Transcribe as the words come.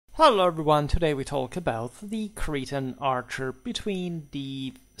Hello everyone, today we talk about the Cretan archer between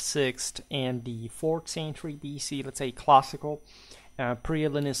the 6th and the 4th century BC, let's say classical,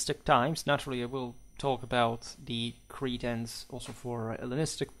 pre-Hellenistic times. Naturally I will talk about the Cretans also for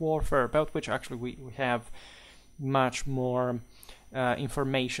Hellenistic warfare, about which actually we have much more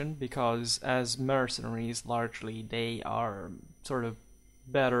information, because as mercenaries largely they are sort of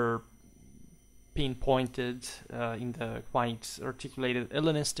better pinpointed in the quite articulated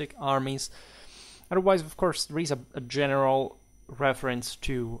Hellenistic armies. Otherwise, of course, there is a general reference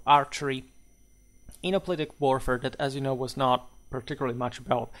to archery in hoplite warfare that, as you know, was not particularly much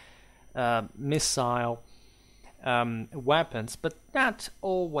about missile weapons, but that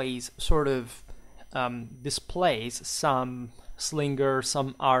always sort of displays some slinger,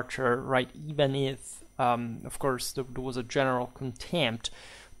 some archer, right? Even if, of course, there was a general contempt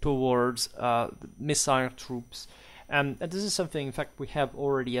towards missile troops. And this is something, in fact, we have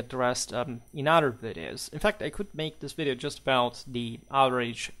already addressed in other videos. In fact, I could make this video just about the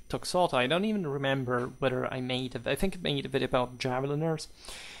average Toxota. I don't even remember whether I think I made a video about javeliners,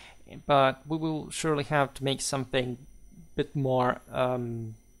 but we will surely have to make something a bit more, let's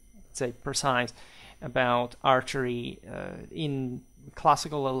say, precise about archery in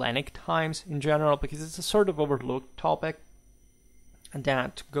classical Hellenic times in general, because it's a sort of overlooked topic. And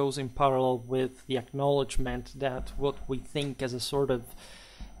that goes in parallel with the acknowledgement that what we think as a sort of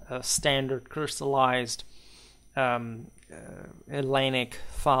standard crystallized Hellenic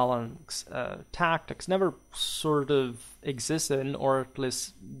phalanx tactics never sort of existed, or at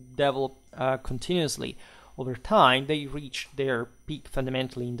least developed continuously over time. They reached their peak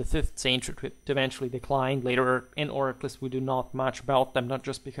fundamentally in the 5th century to eventually decline later, or at least we do not much about them, not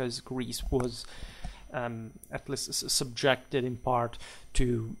just because Greece was at least subjected in part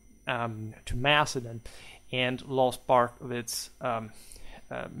to Macedon and lost part of its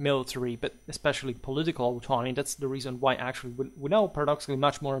military, but especially political autonomy. That's the reason why actually we know paradoxically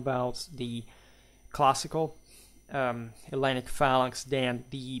much more about the classical Hellenic phalanx than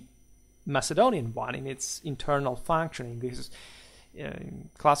the Macedonian one in its internal functioning, because in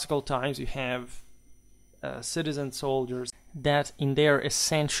classical times you have citizen soldiers that in their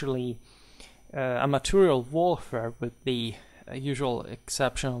essentially a material warfare, with the usual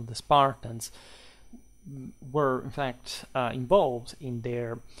exception of the Spartans, were in fact involved in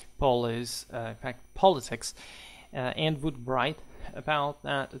their politics, and would write about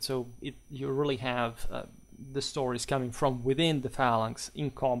that. And so you really have the stories coming from within the phalanx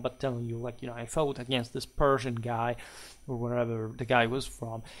in combat, telling you, like, I fought against this Persian guy, or wherever the guy was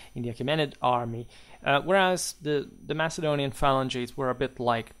from, in the Achaemenid army, whereas the Macedonian phalanges were a bit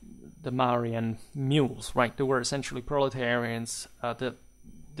like the Marian mules, right? They were essentially proletarians that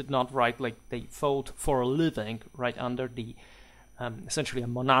did not write, like, they fought for a living, right, under the essentially a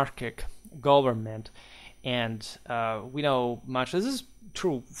monarchic government. And we know much. This is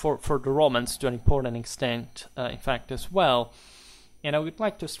true for the Romans to an important extent, in fact, as well. And I would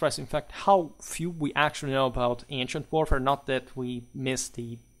like to stress, in fact, how few we actually know about ancient warfare. Not that we miss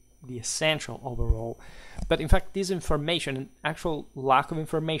the essential overall, but in fact this information, and actual lack of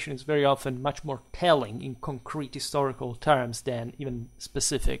information, is very often much more telling in concrete historical terms than even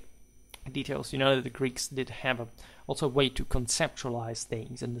specific details. You know that the Greeks did have also a way to conceptualize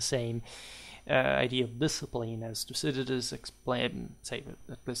things, and the same idea of discipline as Thucydides explained, say,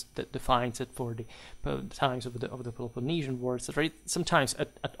 at least that defines it for the times of the Peloponnesian Wars, that are sometimes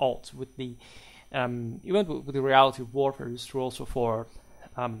at odds with the even with the reality of warfare. Is true also for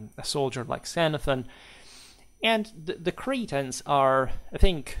a soldier like Xenophon. And the Cretans are, I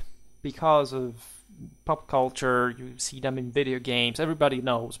think, because of pop culture, you see them in video games, everybody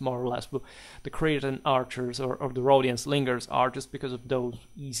knows more or less who the Cretan archers or the Rhodian slingers are, just because of those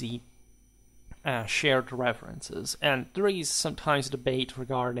easy shared references. And there is sometimes debate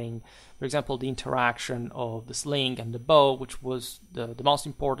regarding, for example, the interaction of the sling and the bow, which was the most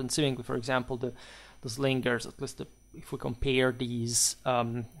important, seemingly. For example, the slingers, at least if we compare these,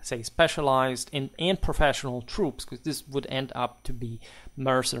 say, specialized and professional troops, because this would end up to be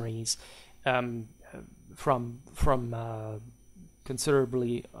mercenaries from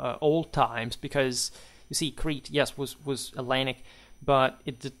considerably old times, because you see, Crete, yes, was Hellenic, but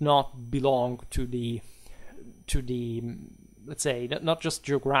it did not belong to the let's say, not just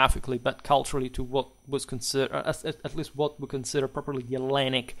geographically but culturally, to what was considered, at least what we consider properly the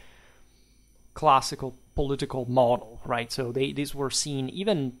Hellenic classical political model, right? So these were seen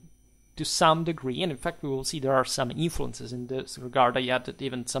even to some degree, and in fact we will see there are some influences in this regard. I added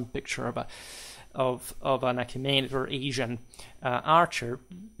even some picture of of an Achaemenid or Asian archer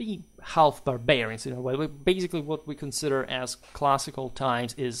be half barbarians in a way. Basically, what we consider as classical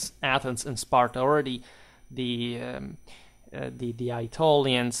times is Athens and Sparta. Already, the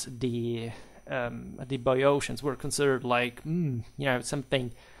Aetolians, the Boeotians were considered like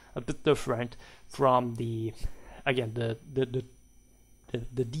something a bit different from the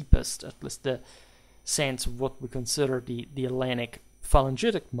deepest, at least the sense of what we consider the Hellenic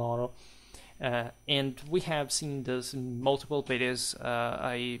phalangitic model. And we have seen this in multiple videos.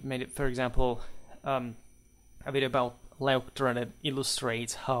 I made it, for example, a video about Leuctra that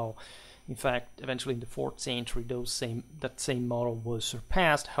illustrates how, in fact, eventually in the 4th century, that same model was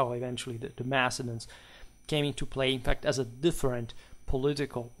surpassed, how eventually the Macedons came into play, in fact, as a different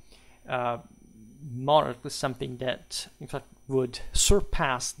political monarch, was something that, in fact, would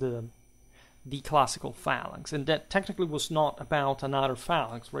surpass the classical phalanx, and that technically was not about another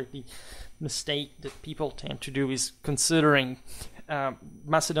phalanx, right? The mistake that people tend to do is considering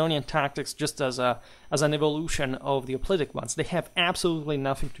Macedonian tactics just as an evolution of the Hoplitic ones. They have absolutely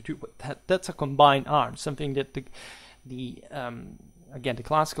nothing to do with that. That's a combined art, something that the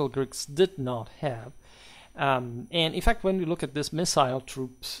classical Greeks did not have. And in fact, when you look at these missile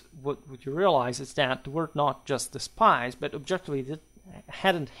troops, what you realize is that they were not just the spies, but objectively they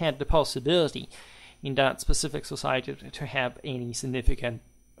hadn't had the possibility in that specific society to have any significant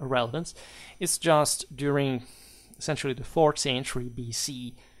relevance. It's just during essentially the 4th century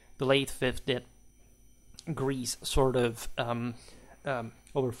BC, the late 5th, that Greece sort of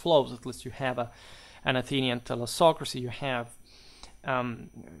overflows. At least you have an Athenian thalassocracy, you have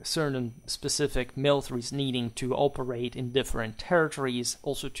certain specific militaries needing to operate in different territories,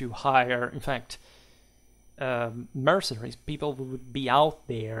 also to hire, in fact, mercenaries, people who would be out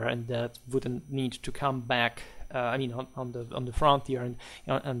there and that wouldn't need to come back. On the frontier and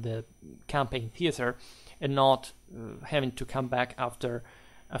on the campaign theater, and not having to come back after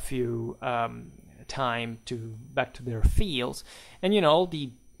a few time back to their fields, and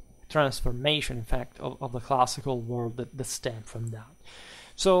the transformation, in fact, of the classical world that stemmed from that.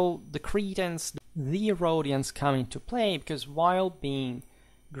 So the Cretans, the Herodians come into play because while being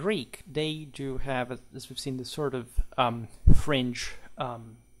Greek, they do have, as we've seen, this sort of fringe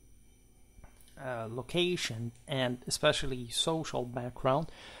location and especially social background,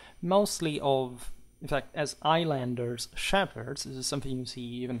 mostly of, in fact, as islanders, shepherds. This is something you see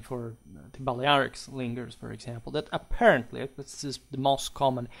even for the Balearic slingers, for example, that apparently, this is the most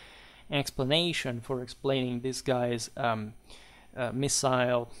common explanation for explaining this guy's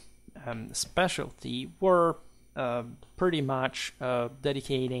missile specialty, were pretty much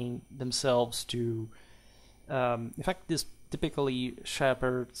dedicating themselves to, in fact, this typically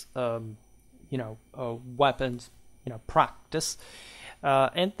shepherds, weapons, practice,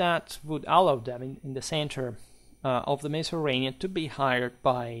 and that would allow them in the center of the Mediterranean to be hired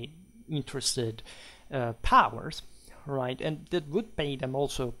by interested powers, right? And that would pay them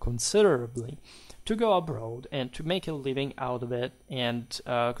also considerably to go abroad and to make a living out of it, and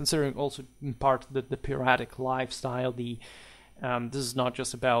considering also in part the piratic lifestyle, this is not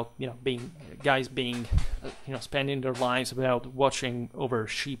just about spending their lives about watching over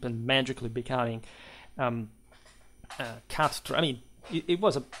sheep and magically becoming it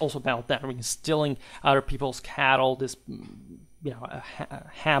was also about that. Stealing other people's cattle, this a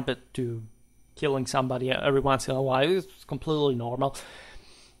habit to killing somebody every once in a while is completely normal.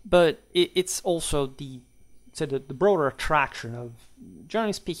 But it's also the broader attraction of,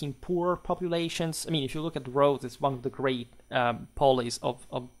 generally speaking, poor populations. If you look at Rhodes, it's one of the great polis of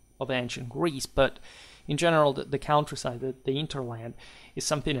ancient Greece, but in general, the countryside, the hinterland, is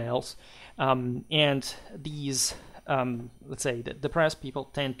something else. And these, let's say, the depressed people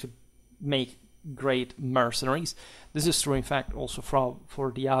tend to make great mercenaries. This is true, in fact, also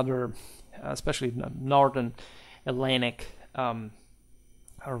for the other, especially northern Hellenic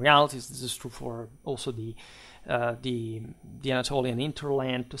realities. This is true for also the Anatolian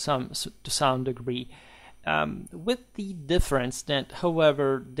hinterland to some degree, with the difference that,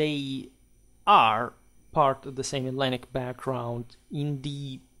 however, they are part of the same Hellenic background in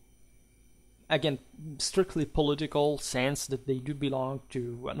the, again, strictly political sense, that they do belong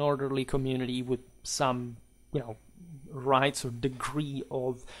to an orderly community with some, rights or degree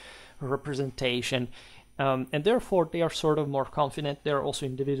of representation, and therefore they are sort of more confident. They're also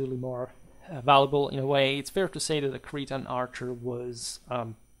individually more valuable in a way. It's fair to say that the Cretan archer was,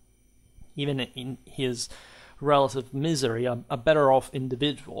 even in his relative misery, a better off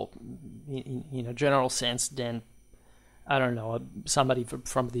individual in a general sense than, I don't know, somebody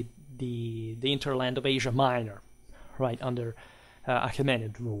from the hinterland of Asia Minor, right, under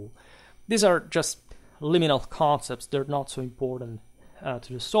Achaemenid rule. these are just liminal concepts. They're not so important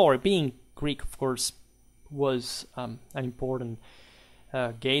to the story. Being Greek, of course, was an important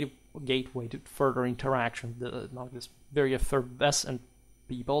gateway to further interaction among this very effervescent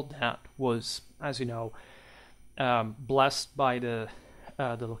people that was, as you know, blessed by the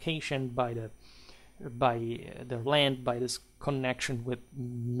location, by their land, by this connection with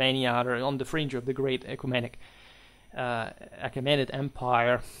many other on the fringe of the great Achaemenid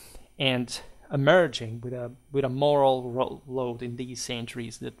empire, and emerging with a moral load in these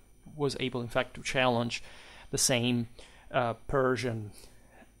centuries that was able, in fact, to challenge the same Persian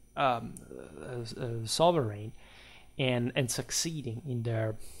sovereign, and succeeding in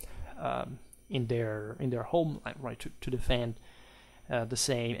their homeland, right, to defend the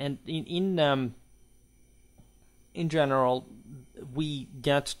same. And in general, we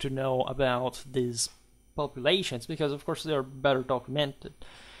get to know about these populations because, of course, they are better documented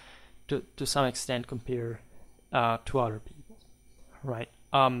to some extent compared to other people, right?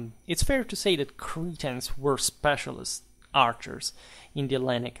 It's fair to say that Cretans were specialist archers in the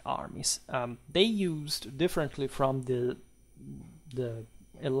Hellenic armies. They used, differently from the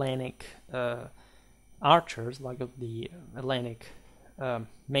Hellenic archers, like of the Hellenic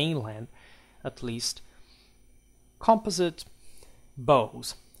mainland at least, composite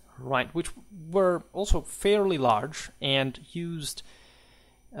bows, right, which were also fairly large and used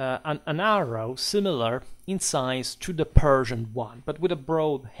an arrow similar in size to the Persian one, but with a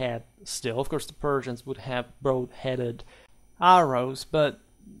broad head still. Of course, the Persians would have broad-headed arrows, but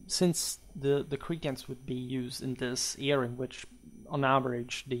since the Cretans would be used in this era in which, on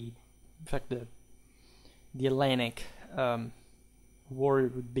average, the Hellenic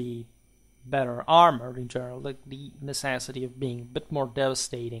warrior would be better armored in general, like the necessity of being a bit more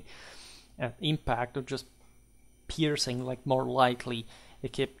devastating at impact, or just piercing, like more likely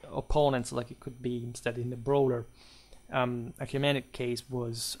equipped opponents, like it could be instead in the broader Achaemenid case,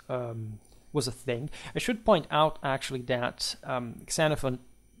 was a thing. I should point out actually that Xenophon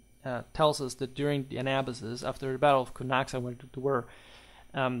tells us that during the Anabasis, after the Battle of Cunaxa, when they were,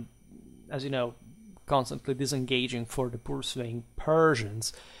 as you know, constantly disengaging for the pursuing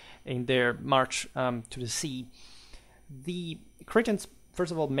Persians in their march to the sea, the Cretans,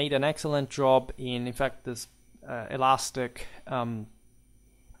 first of all, made an excellent job in fact, this elastic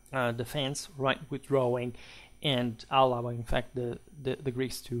defense, right, withdrawing and allowing, in fact, the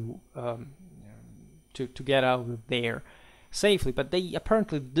Greeks to get out of there safely. But they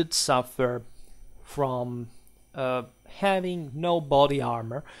apparently did suffer from having no body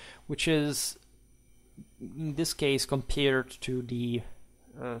armor, which is, in this case, compared to the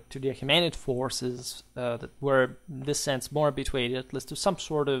Achaemenid forces that were, in this sense, more habituated, at least to some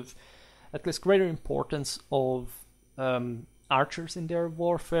sort of, at least greater importance of archers in their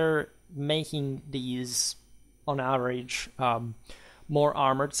warfare, making these, on average, more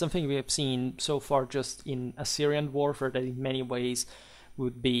armored. Something we have seen so far just in Assyrian warfare that in many ways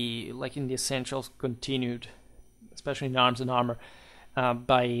would be, like in the essentials, continued, especially in arms and armor,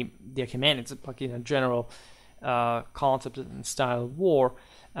 by the Achaemenids, like in a general concept and style of war.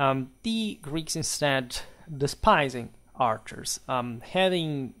 The Greeks instead despising archers,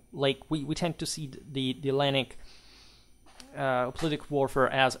 having, like, we tend to see the Hellenic political warfare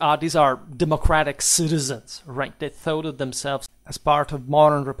as, these are democratic citizens, right? They thought of themselves as part of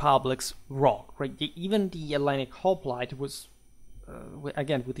modern republics. Wrong, right? Even the Hellenic hoplite was,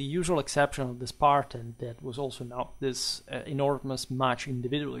 again, with the usual exception of the Spartan, that was also not this enormous much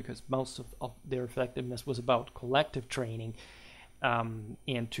individually, because most of their effectiveness was about collective training,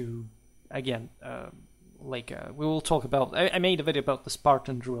 and to, again, we will talk about, I made a video about the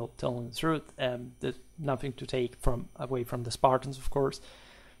Spartan drill, telling the truth. There's nothing to take away from the Spartans, of course,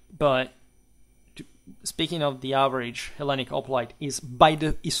 but speaking of the average Hellenic hoplite, is by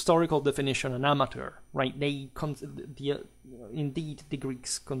the historical definition an amateur, right? Indeed, the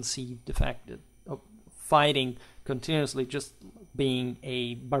Greeks conceived the fact that of fighting continuously just being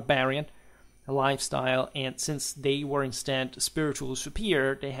a barbarian, a lifestyle, and since they were instead spiritually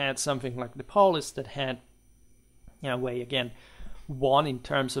superior, they had something like the polis that had, in a way, again, won in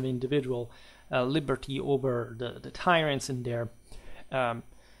terms of individual liberty over the tyrants in their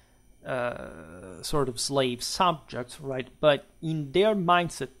sort of slave subjects, right? But in their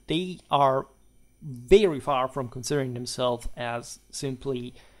mindset, they are very far from considering themselves as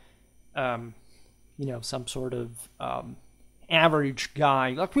simply, some sort of average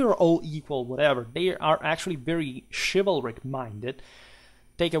guy, like we're all equal, whatever. They are actually very chivalric minded.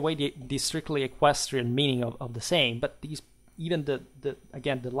 Take away the strictly equestrian meaning of the same, but these, even the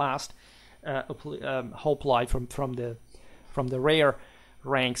last hoplite from the rare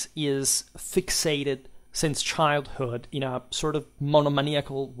ranks is fixated since childhood in a sort of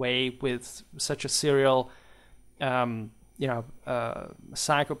monomaniacal way with such a serial,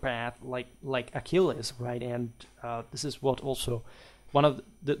 psychopath like Achilles, right? And this is what also one of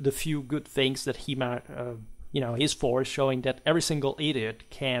the few good things that he is for, is showing that every single idiot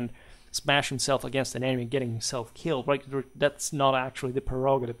can smash himself against an enemy, getting himself killed. Right? That's not actually the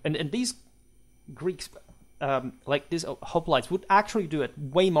prerogative. And these Greeks, like these hoplites, would actually do it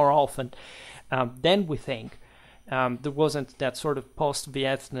way more often than we think. There wasn't that sort of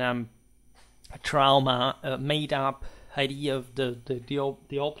post-Vietnam trauma made up idea of the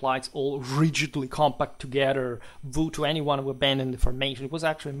hoplites all rigidly compact together, voo to anyone who abandoned the formation. It was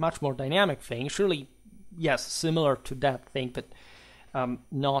actually a much more dynamic thing. Surely, yes, similar to that thing, but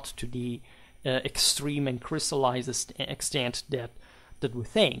not to the extreme and crystallized extent that we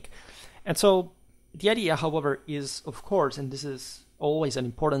think. And so the idea, however, is, of course, and this is always an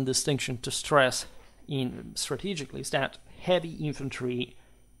important distinction to stress in strategically, is that heavy infantry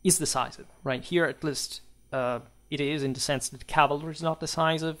is decisive, right? Here, at least, it is, in the sense that cavalry is not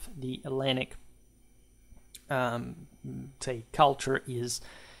decisive. The Hellenic, culture is,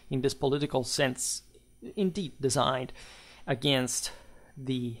 in this political sense, indeed designed against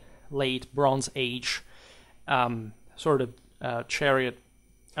the late Bronze Age chariot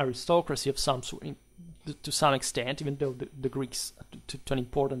aristocracy of some sort, to some extent, even though the Greeks, to an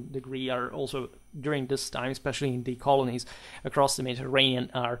important degree, are also, during this time, especially in the colonies across the Mediterranean,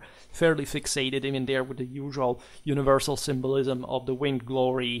 are fairly fixated even there with the usual universal symbolism of the winged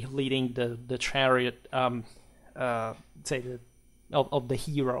glory leading the chariot, of the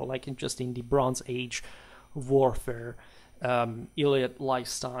hero, like in the Bronze Age warfare, Iliad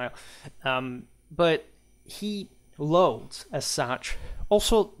lifestyle. But he loads, as such,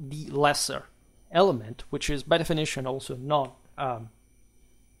 also the lesser element, which is by definition also not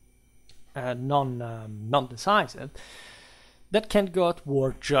non-decisive, that can go at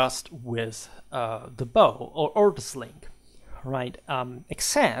war just with the bow or the sling, right?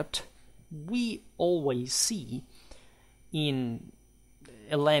 Except we always see in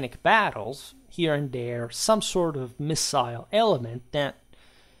Hellenic battles, here and there, some sort of missile element that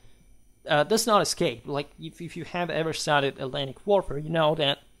does not escape. Like, if you have ever studied Hellenic warfare, you know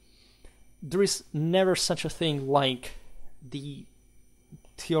that there is never such a thing like the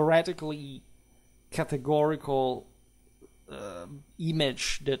theoretically categorical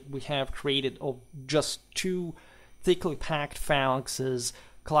image that we have created of just two thickly packed phalanxes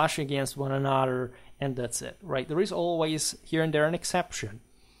clashing against one another, and that's it, right? There is always, here and there, an exception.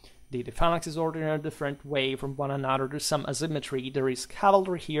 The phalanx is ordered in a different way from one another. There's some asymmetry. There is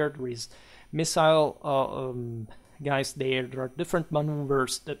cavalry here. There is missile guys there. There are different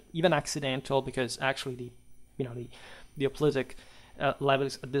maneuvers that even accidental, because actually the hoplitic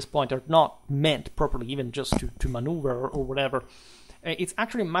levels at this point are not meant properly even just to maneuver or whatever. It's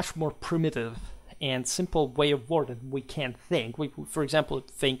actually a much more primitive and simple way of war that we can think. We, for example,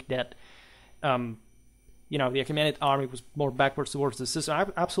 think that the Achaemenid army was more backwards towards the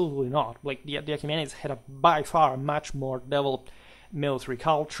system. Absolutely not. Like, the Achaemenids had by far much more developed military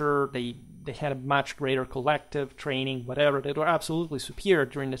culture. They had a much greater collective training, whatever. They were absolutely superior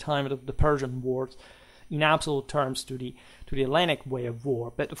during the time of the Persian wars in absolute terms to the Hellenic way of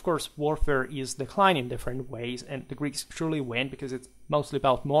war. But of course, warfare is declining in different ways, and the Greeks surely win because it's mostly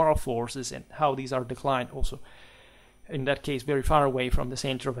about moral forces and how these are declined also. In that case, very far away from the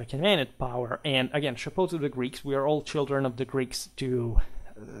center of Achaemenid power. And again, chapeau to the Greeks. We are all children of the Greeks to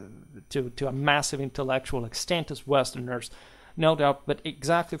a massive intellectual extent as Westerners, no doubt. But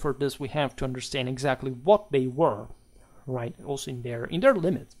exactly for this, we have to understand exactly what they were, right? Also in their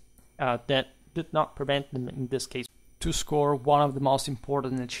limits, that did not prevent them in this case to score one of the most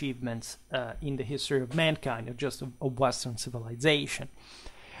important achievements in the history of mankind, or just of Western civilization.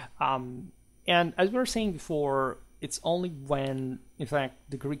 And as we were saying before, it's only when, in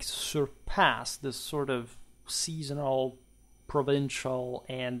fact, the Greeks surpass this sort of seasonal, provincial,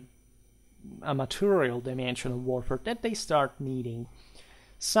 and amatorial dimension of warfare that they start needing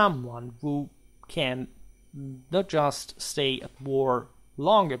someone who can not just stay at war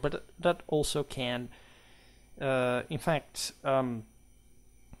longer, but that also can, in fact,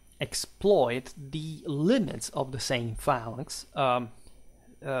 exploit the limits of the same phalanx. There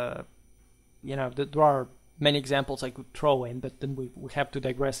are many examples I could throw in, but then we have to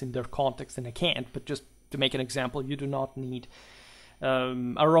digress in their context, and I can't. But just to make an example, you do not need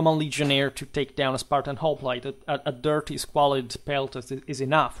a Roman legionnaire to take down a Spartan hoplite. A dirty, squalid peltus is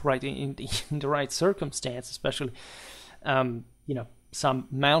enough, right? In the right circumstance, especially, some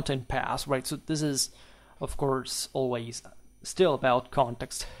mountain pass, right? So this is, of course, always still about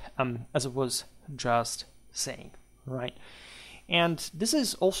context, as I was just saying, right? And this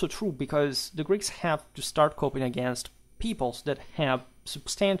is also true because the Greeks have to start coping against peoples that have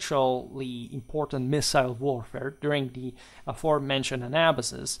substantially important missile warfare during the aforementioned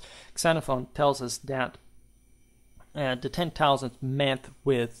Anabasis. Xenophon tells us that the 10,000 met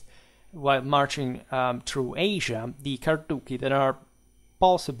with, while marching through Asia, the Carduchi that are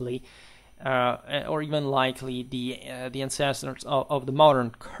possibly or even likely the ancestors of the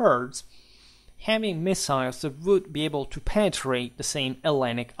modern Kurds, having missiles that would be able to penetrate the same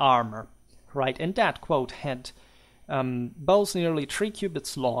Hellenic armor, right? And that, quote, had bows nearly 3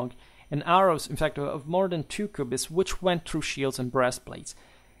 cubits long and arrows, in fact, of more than 2 cubits, which went through shields and breastplates.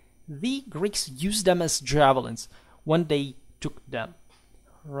 The Greeks used them as javelins when they took them,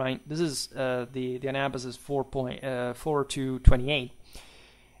 right? This is the Anabasis 4.4-28.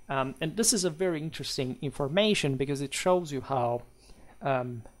 And this is a very interesting information because it shows you how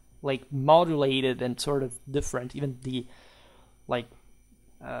like modulated and sort of different, even the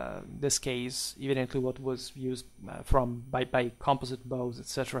this case, evidently what was used by composite bows,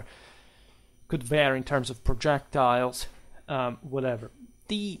 etc., could vary in terms of projectiles, whatever.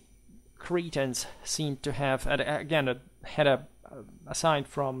 The Cretans seem to have, again, aside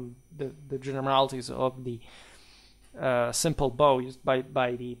from the generalities of the simple bow used by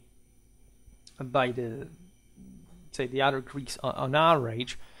the say the other Greeks on our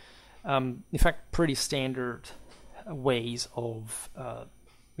age, in fact, pretty standard ways of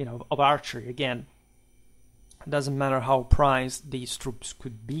of archery. Again, it doesn't matter how prized these troops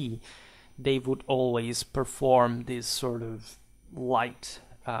could be, they would always perform these sort of light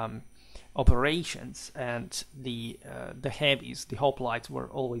operations, and the heavies, the hoplites, were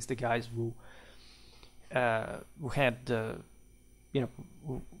always the guys who had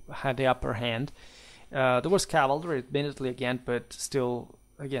who had the upper hand. There was cavalry, admittedly, again, but still,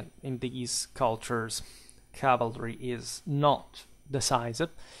 again, in these cultures, cavalry is not decisive.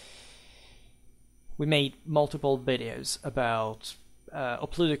 We made multiple videos about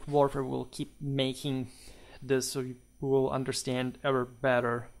hoplitic warfare. We'll keep making this so you will understand ever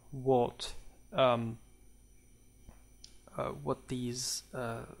better what these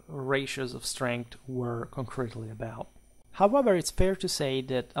ratios of strength were concretely about. However, it's fair to say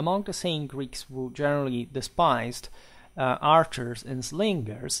that among the same Greeks who generally despised archers and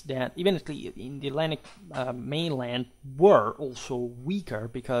slingers, that even in the Hellenic mainland were also weaker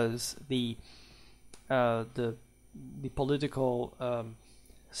because the political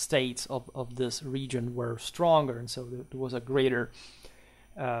states of this region were stronger, and so there was a greater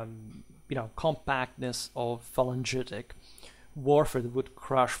compactness of phalangitic warfare that would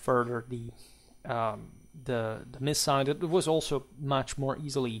crush further the missile. It was also much more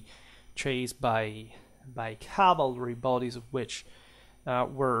easily chased by cavalry bodies, of which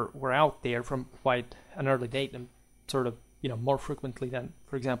were out there from quite an early date, and sort of more frequently than,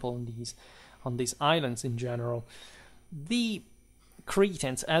 for example, on these islands in general. The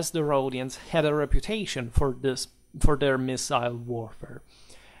Cretans, as the Rhodians, had a reputation for their missile warfare.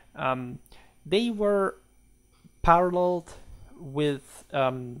 They were paralleled with,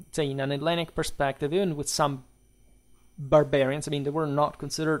 say, in an Hellenic perspective, even with some barbarians. I mean, they were not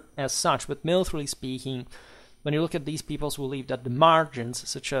considered as such, but militarily speaking, when you look at these peoples who lived at the margins,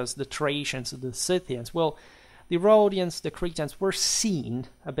 such as the Thracians, the Scythians, well, the Rhodians, the Cretans, were seen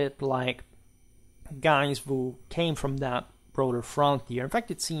a bit like guys who came from that broader frontier. In fact,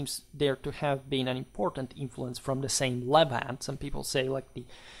 it seems there to have been an important influence from the same Levant. Some people say like the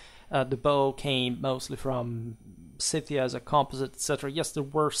bow came mostly from Scythia as a composite, etc. Yes, there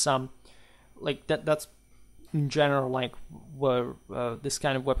were some like that's in general like where this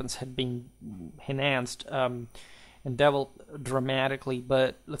kind of weapons had been enhanced and developed dramatically,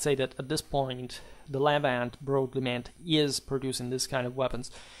 but let's say that at this point the Levant, broadly meant, is producing this kind of weapons,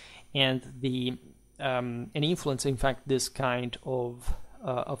 and the and influence, in fact, this kind of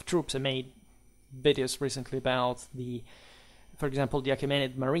troops. I made videos recently about for example, the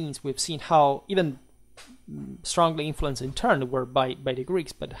Achaemenid Marines. We've seen how even strongly influenced in turn were by the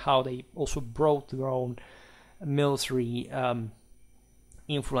Greeks, but how they also brought their own military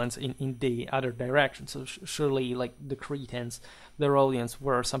influence in the other direction. So surely, like the Cretans, the Rhodians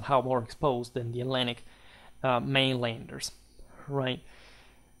were somehow more exposed than the Hellenic mainlanders, right?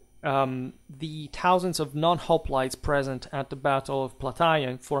 The thousands of non-hoplites present at the Battle of Plataea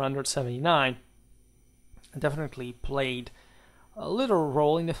in 479 definitely played a little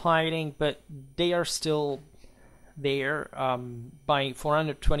role in the fighting, but they are still there. By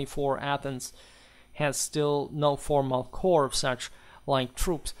 424, Athens has still no formal corps of such like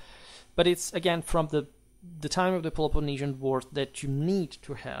troops, but it's again from the the time of the Peloponnesian Wars that you need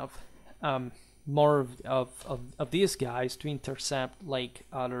to have more of these guys to intercept like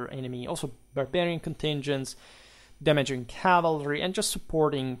other enemy, also barbarian contingents, damaging cavalry, and just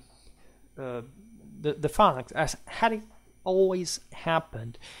supporting the phalanx, as had it always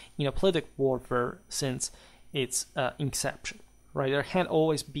happened in hoplite warfare since its inception, right? There had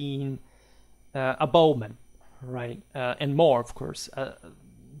always been a bowman, right, and more, of course,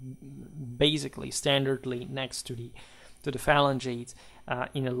 basically standardly next to the phalanges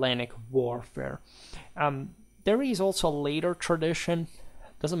in Hellenic warfare. There is also a later tradition,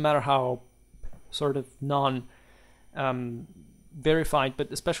 doesn't matter how sort of non-verified,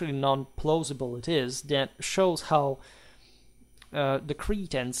 but especially non-plausible it is, that shows how the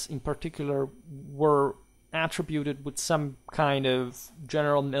Cretans in particular were attributed with some kind of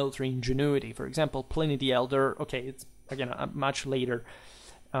general military ingenuity. For example, Pliny the Elder, okay, it's again a much later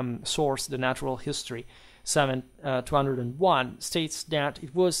source, the Natural History, 201, states that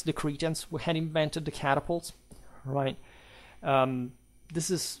it was the Cretans who had invented the catapults, right? This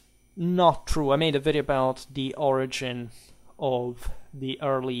is not true. I made a video about the origin of the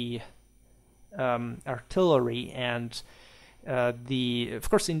early artillery, and of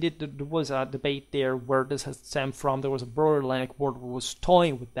course, indeed, there was a debate there where this has stemmed from. There was a broader Hellenic war that was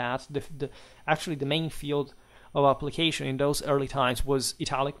toying with that. Actually, the main field of application in those early times was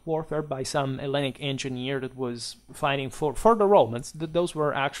Italic warfare by some Hellenic engineer that was fighting for the Romans. Those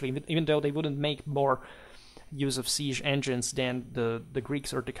were actually, even though they wouldn't make more use of siege engines than the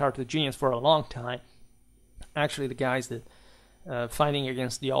Greeks or the Carthaginians for a long time, actually the guys that fighting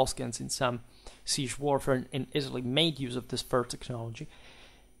against the Oscans in some siege warfare in Italy made use of this first technology.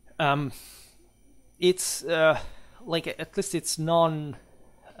 It's like, at least it's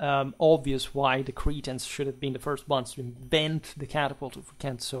obvious why the Cretans should have been the first ones to invent the catapult, if we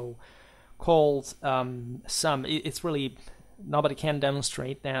can't so called. It's really, nobody can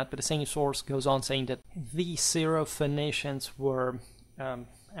demonstrate that, but the same source goes on saying that the Syro-Phoenicians were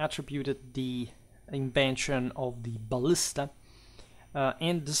attributed the invention of the ballista,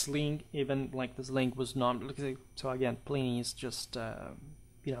 and the sling, even like the sling was not. So again, Pliny is just,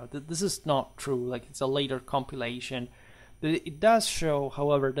 this is not true. Like, it's a later compilation. It does show,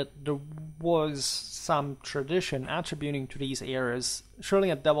 however, that there was some tradition attributing to these eras,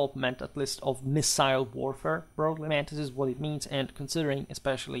 surely a development at least of missile warfare. Broadly meant, this is what it means, and considering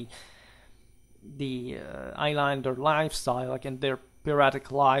especially the islander lifestyle, again, their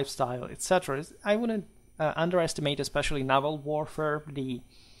piratic lifestyle, etc., I wouldn't underestimate especially naval warfare, the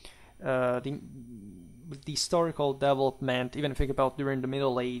historical development, even think about during the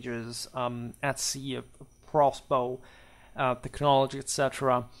Middle Ages, at sea, of crossbow technology,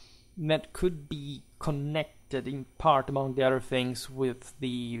 etc., that could be connected in part, among the other things, with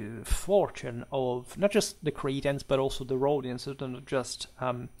the fortune of not just the Cretans but also the Rhodians, so not just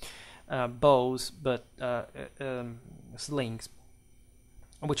bows but slings,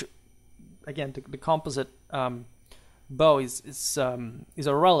 which again the composite bow is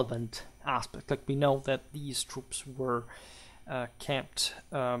a relevant aspect. Like, we know that these troops were kept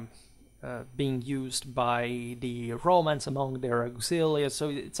being used by the Romans among their auxiliaries, so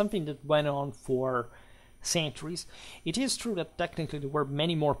it's something that went on for centuries. It is true that technically there were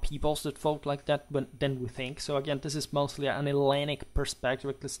many more peoples that fought like that than we think. So again, this is mostly an Hellenic perspective,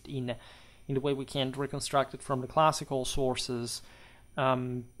 at least in the way we can reconstruct it from the classical sources.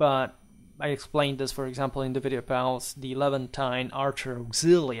 But I explained this, for example, in the video about the Levantine archer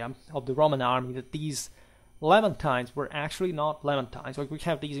auxilia of the Roman army, that these Levantines were actually not Levantines. Like, we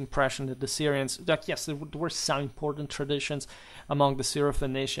have this impression that the Syrians, that yes, there were some important traditions among the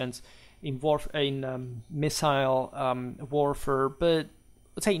Syro-Phoenicians in missile warfare, but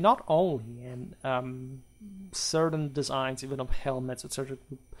let's say not only, and certain designs, even of helmets, etc.,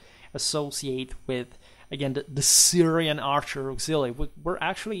 associate with, again, the Syrian archer auxiliary were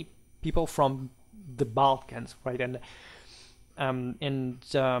actually people from the Balkans, right? And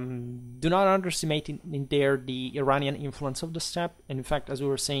do not underestimate in there the Iranian influence of the steppe. And in fact, as we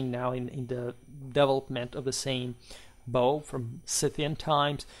were saying now, in the development of the same bow from Scythian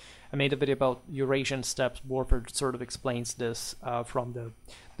times, I made a video about Eurasian steppes warfare that sort of explains this from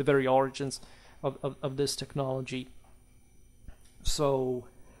the very origins of this technology. So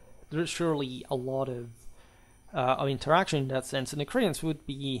there's surely a lot of interaction in that sense, and the Cretans would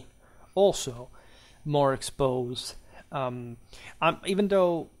be also more exposed. Even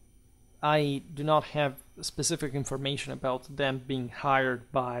though I do not have specific information about them being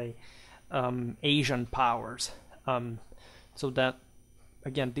hired by Asian powers, so that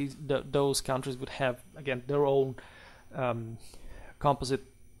again those countries would have again their own composite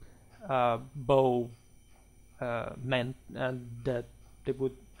bow meant, and that they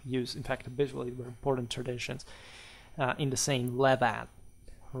would use, in fact, visually were important traditions in the same Levat,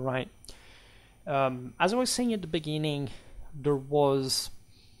 right? As I was saying at the beginning, there was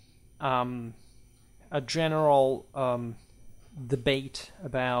a general debate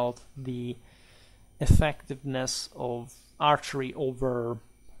about the effectiveness of archery over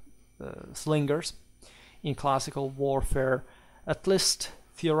slingers in classical warfare. At least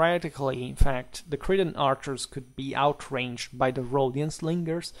theoretically, in fact, the Cretan archers could be outranged by the Rhodian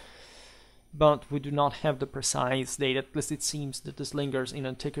slingers, but we do not have the precise data. At least it seems that the slingers in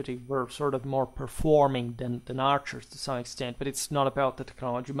antiquity were sort of more performing than archers to some extent, but it's not about the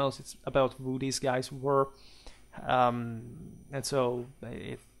technology most, it's about who these guys were. And so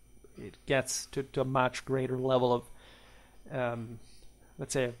it gets to a much greater level of,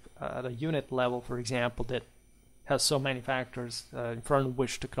 let's say, at a unit level, for example, that has so many factors in front of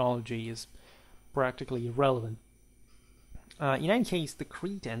which technology is practically irrelevant. In any case, the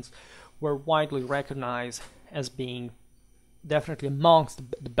Cretans were widely recognized as being definitely amongst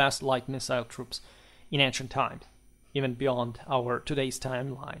the best light missile troops in ancient times, even beyond our today's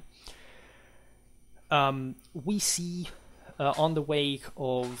timeline. We see on the wake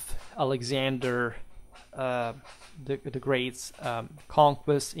of Alexander the Great's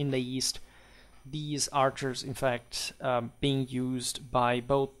conquest in the East, these archers, in fact, being used by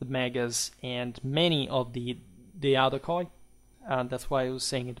both the Megas and many of the Adochoi. And that's why I was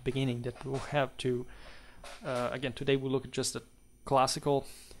saying at the beginning that we'll have to, again, today we'll look at just at classical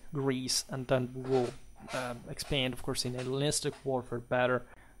Greece, and then we'll expand, of course, in Hellenistic warfare better,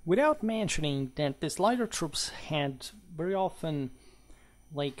 without mentioning that these lighter troops had very often,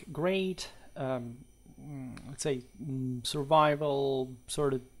 like, great, let's say, survival,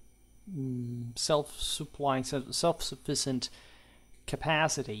 sort of self-supplying, self-sufficient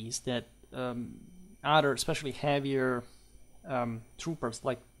capacities that other, especially heavier troopers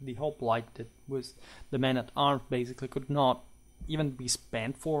like the hoplite, that was the man at arms, basically could not even be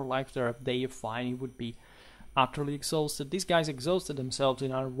spent for. Like, after a day of fighting, would be utterly exhausted. These guys exhausted themselves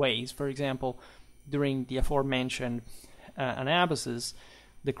in other ways. For example, during the aforementioned Anabasis,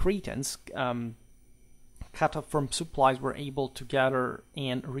 the Cretans, cut off from supplies, were able to gather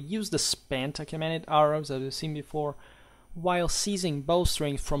and reuse the spent Achaemenid arrows, as we've seen before, while seizing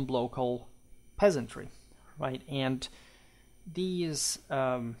bowstrings from local peasantry, right? And these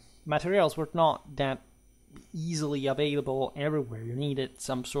materials were not that easily available everywhere. You needed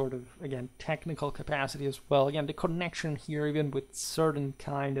some sort of, again, technical capacity as well. Again, the connection here, even with certain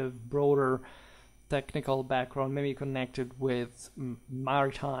kind of broader technical background, maybe connected with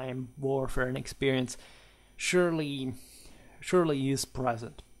maritime warfare and experience, surely is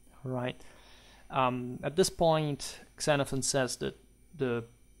present, right? At this point, Xenophon says that the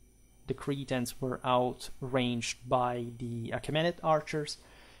Cretans were outranged by the Achaemenid archers.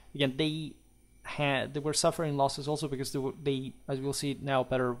 Again, they were suffering losses also because they, as we'll see now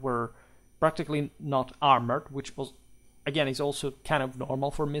better, were practically not armored, which was, again, is also kind of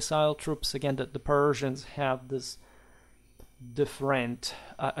normal for missile troops. Again, the Persians have this different,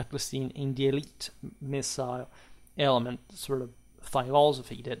 at least in the elite missile element, sort of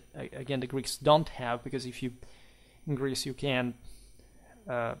philosophy that, again, the Greeks don't have, because if you, in Greece, you can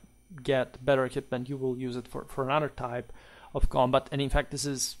get better equipment, you will use it for another type of combat. And in fact, this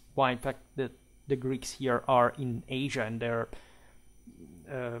is why, in fact, the Greeks here are in Asia, and they're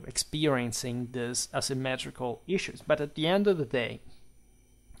experiencing this asymmetrical issues. But at the end of the day,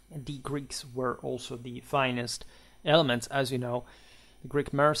 the Greeks were also the finest elements, as you know, the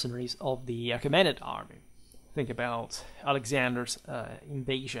Greek mercenaries of the Achaemenid army. Think about Alexander's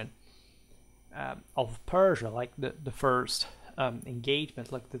invasion of Persia, like the first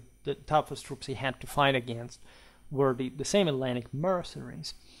engagement, like the toughest troops he had to fight against were the same Hellenic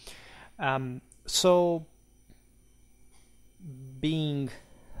mercenaries. So being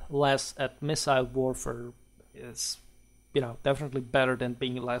less at missile warfare is, definitely better than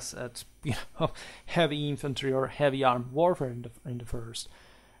being less at, heavy infantry or heavy armed warfare in the first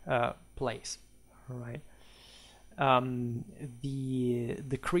place, right?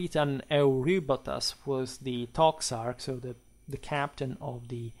 The Cretan Eurybatas was the Toxarch, so the captain of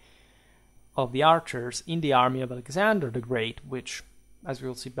the archers in the army of Alexander the Great, which, as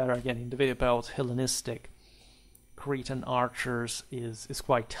we'll see better again in the video about Hellenistic Cretan archers, is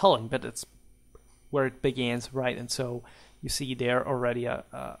quite telling, but it's where it begins, right? And so you see there already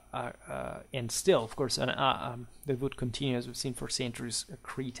and still, of course, that would continue, as we've seen for centuries, a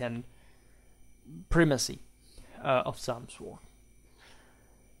Cretan primacy of some sort.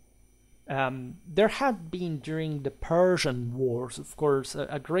 There had been during the Persian Wars, of course,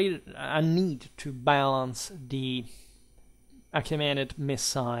 a need to balance the Achaemenid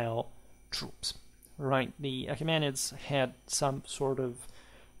missile troops. Right, the Achaemenids had some sort of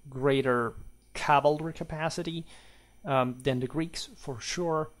greater cavalry capacity than the Greeks, for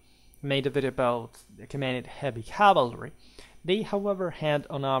sure. Made a bit about the Achaemenid heavy cavalry. They, however, had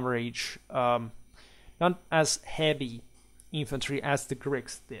on average not as heavy infantry as the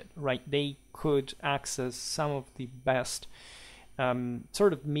Greeks did. Right, they could access some of the best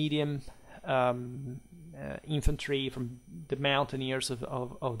sort of medium infantry from the mountaineers of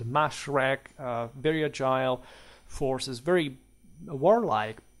the Mashrek, very agile forces, very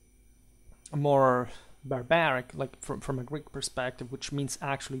warlike, more barbaric, like from a Greek perspective, which means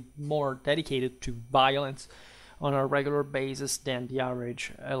actually more dedicated to violence on a regular basis than the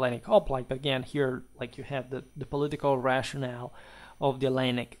average Hellenic hoplite. But again, here, like, you have the political rationale of the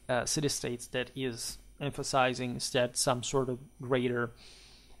Hellenic city-states that is emphasizing instead some sort of greater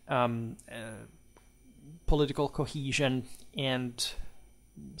political cohesion and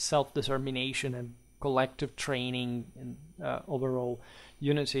self-determination and collective training and overall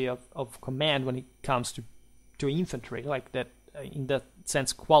unity of command when it comes to infantry, like that in that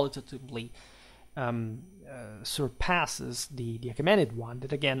sense qualitatively surpasses the Achaemenid one,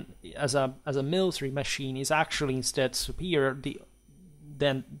 that again as a military machine is actually instead superior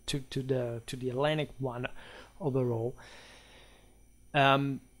than to the Hellenic one overall.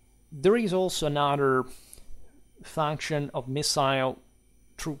 There is also another function of missile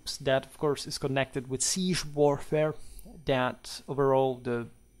troops that, of course, is connected with siege warfare, that overall the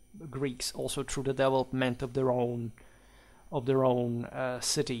Greeks, also through the development of their own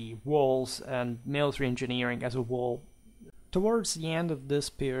city walls and military engineering as a whole. Towards the end of this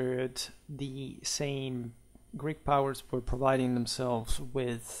period, the same Greek powers were providing themselves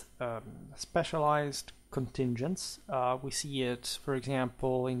with specialized contingents. We see it, for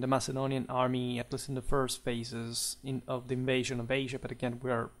example, in the Macedonian army, at least in the first phases of the invasion of Asia, but again, we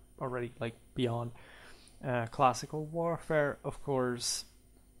are already like beyond classical warfare, of course,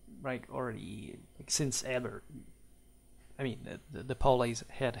 right, already like, since ever. I mean, the Poleis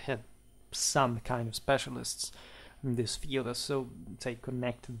had some kind of specialists in this field, so say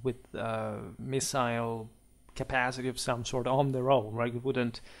connected with missile capacity of some sort on their own, right? We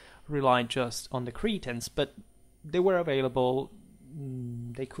wouldn't rely just on the Cretans, but they were available,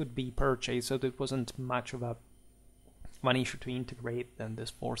 they could be purchased, so it wasn't much of an issue to integrate then these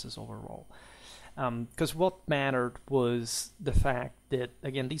forces overall. Because what mattered was the fact that,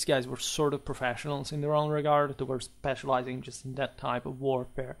 again, these guys were sort of professionals in their own regard. They were specializing just in that type of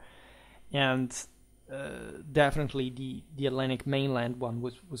warfare. And definitely the Hellenic mainland one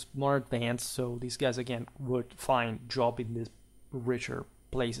was more advanced, so these guys, again, would find job in these richer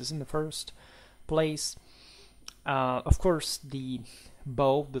places in the first place. Of course, the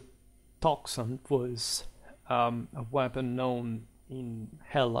bow, the toxon, was a weapon known in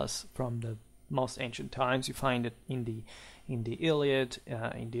Hellas from the most ancient times. You find it in the Iliad,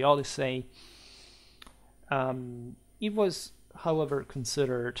 in the Odyssey. It was, however,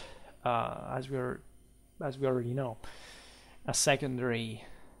 considered, as we already know, a secondary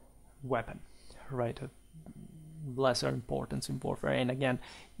weapon, right? Of lesser importance in warfare, and again,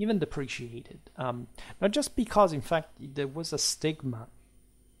 even depreciated. Not just because, in fact, there was a stigma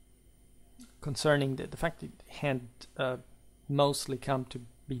concerning the fact it had mostly come to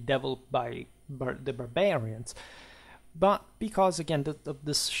be developed by the barbarians, but because, again, of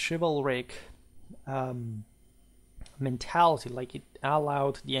this chivalric mentality, like it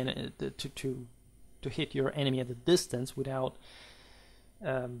allowed to hit your enemy at a distance without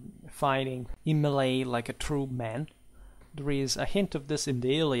fighting in melee like a true man. There is a hint of this in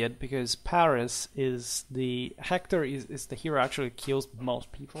the Iliad, because Paris is Hector is the hero actually kills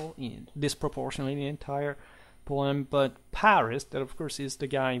most people disproportionately in the entire poem, but Paris, that of course is the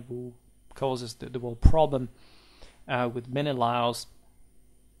guy who causes the whole problem with Menelaus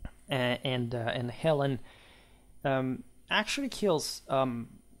and Helen, actually kills an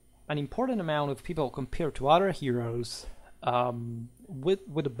important amount of people compared to other heroes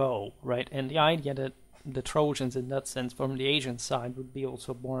with a bow, right? And the idea that the Trojans, in that sense, from the Asian side, would be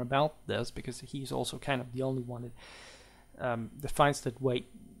also more about this, because he's also kind of the only one that finds that way,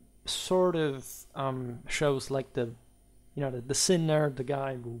 sort of shows like the sinner, the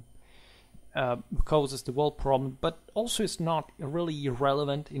guy who causes the world problem, but also is not really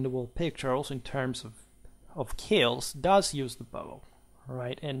irrelevant in the world picture. Also in terms of kills, does use the bow,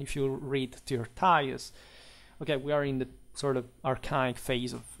 right? And if you read Tyrtaeus, okay, we are in the sort of archaic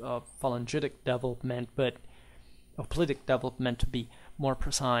phase of phalangitic development, but of politic development to be more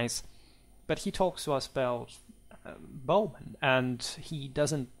precise. but he talks to us about bowmen, and he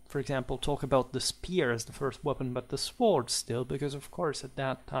doesn't, for example, talk about the spear as the first weapon, but the sword still, because of course at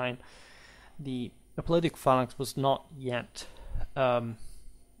that time the politic phalanx was not yet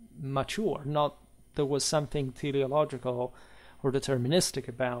mature. Not there was something teleological or deterministic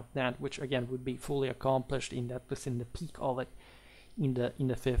about that, which again would be fully accomplished in that within the peak of it in the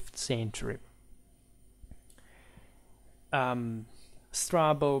 5th century.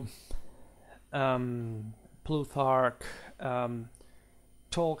 Strabo, Plutarch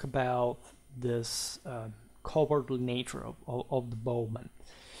talk about this cowardly nature of the bowman,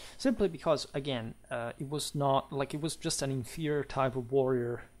 simply because again it was not like it was just an inferior type of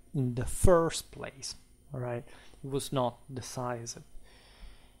warrior in the first place. All right, it was not decisive,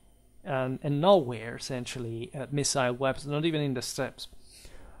 and nowhere essentially missile weapons, not even in the steppes,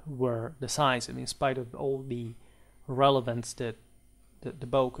 were decisive, in spite of all the relevance that the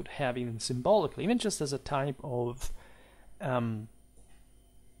bow could have, even symbolically, even just as a type of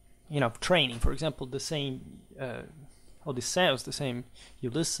training. For example, the same Odysseus, the same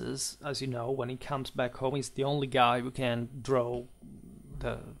Ulysses, as you know, when he comes back home, he's the only guy who can draw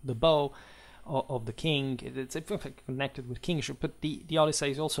the bow of the king. It's connected with kingship, but the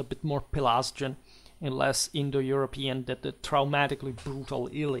Odyssey is also a bit more Pelasgian and less Indo-European than the traumatically brutal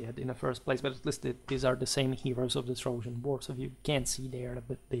Iliad in the first place, but at least these are the same heroes of the Trojan War, so you can see there a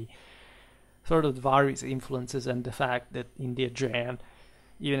bit the sort of various influences and the fact that in the Aegean,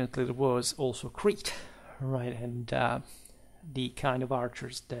 even if there was also Crete, right, and the kind of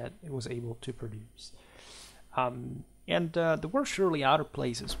archers that it was able to produce. And there were surely other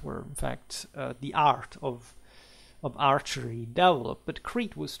places where, in fact, the art of archery developed, but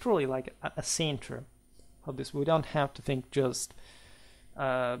Crete was truly like a center of this. We don't have to think just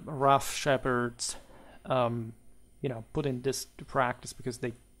rough shepherds, putting this to practice because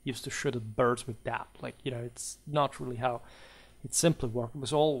they used to shoot at birds with that. It's not really how it simply worked. It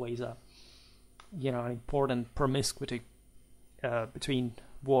was always an important promiscuity between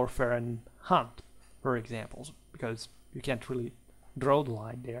warfare and hunt, for example, because you can't really draw the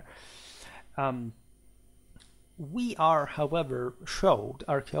line there. We are, however, showed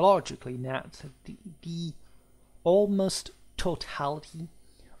archaeologically that the almost totality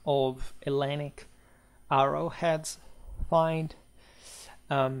of Hellenic arrowheads find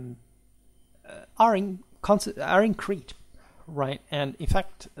are in Crete, right? And in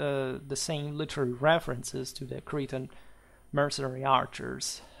fact, the same literary references to the Cretan mercenary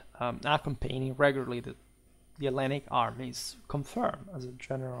archers accompanying regularly the Hellenic armies confirm as a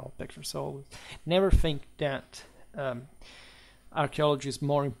general picture. So never think that archaeology is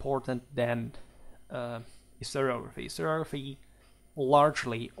more important than historiography. Historiography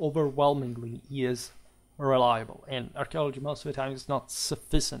largely, overwhelmingly is reliable, and archaeology most of the time is not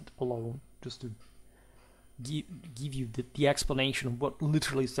sufficient alone just to give you the explanation of what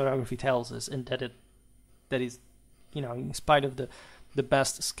literally historiography tells us, and that is in spite of the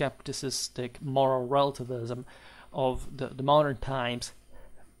best skepticistic moral relativism of the modern times,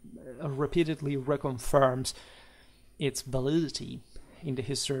 repeatedly reconfirms its validity in the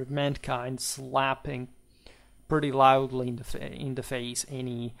history of mankind, slapping pretty loudly in the face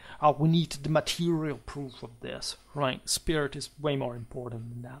any we need the material proof of this, right? Spirit is way more important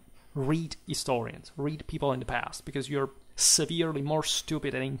than that. Read historians, read people in the past, because you're severely more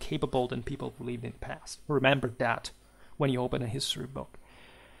stupid and incapable than people who lived in the past. Remember that when you open a history book.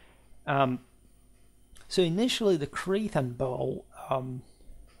 So initially the Cretan bow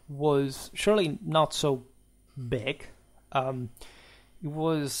was surely not so big. It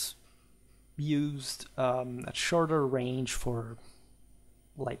was used at shorter range for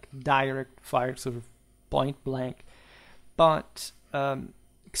like direct fire, sort of point blank. But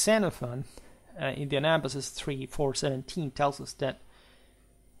Xenophon in the Anabasis 3:417 tells us that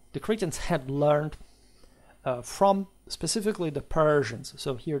the Cretans had learned from specifically the Persians,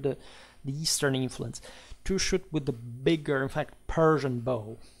 so here the Eastern influence, to shoot with the bigger, in fact, Persian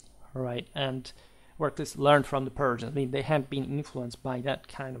bow, right? And or at least learned from the Persians. I mean, they had been influenced by that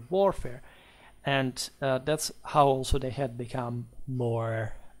kind of warfare, and that's how also they had become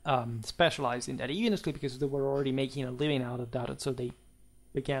more specialized in that, even because they were already making a living out of that, and so they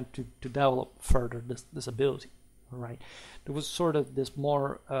began to develop further this ability, right? There was sort of this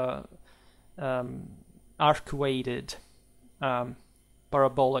more arcuated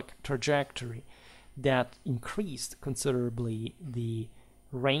parabolic trajectory that increased considerably the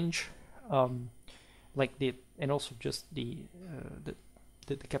range, and also just the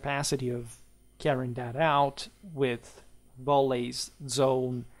capacity of carrying that out with volleys,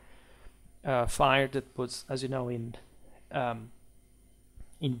 zone fire that was, as you know, in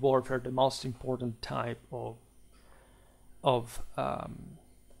in warfare the most important type of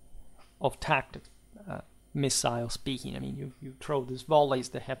tactics, missile speaking. I mean, you throw these volleys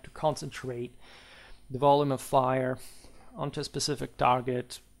that have to concentrate the volume of fire onto a specific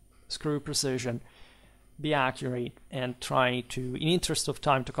target, screw precision, be accurate, and try to, in interest of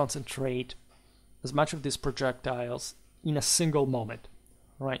time, to concentrate as much of these projectiles in a single moment,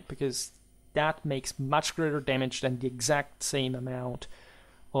 right? Because that makes much greater damage than the exact same amount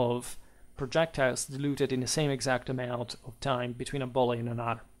of projectiles diluted in the same exact amount of time between a volley and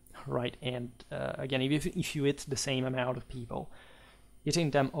another, right? And again, if you hit the same amount of people,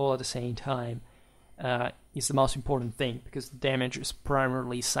 hitting them all at the same time is the most important thing, because the damage is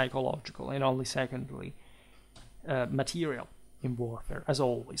primarily psychological and only secondarily material in warfare, as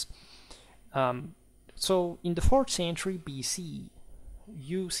always. So in the 4th century BC,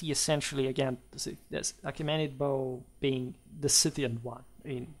 you see essentially, again, this Achaemenid bow being the Scythian one,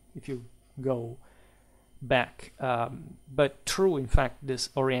 if you go back, but through, in fact, this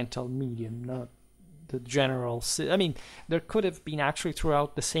Oriental medium, not the general. I mean, there could have been actually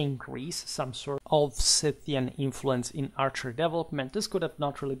throughout the same Greece some sort of Scythian influence in archery development. This could have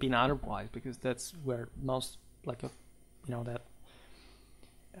not really been otherwise, because that's where most,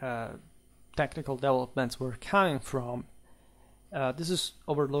 technical developments were coming from. This is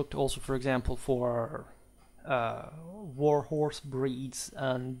overlooked also, for example, for war horse breeds,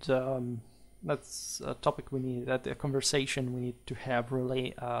 and that's a topic a conversation we need to have.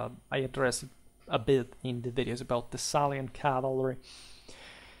 Really, I addressed it a bit in the videos about the Salian cavalry.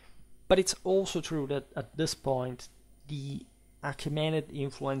 But it's also true that at this point, the Achaemenid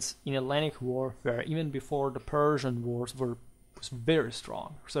influence in Hellenic warfare, even before the Persian wars, was very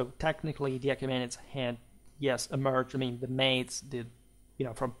strong. So technically, the Achaemenids had, yes, emerged. I mean, the Maids did,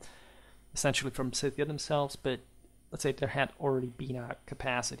 essentially from Scythia themselves, but let's say there had already been a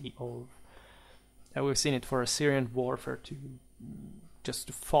capacity of, we've seen it for Assyrian warfare, to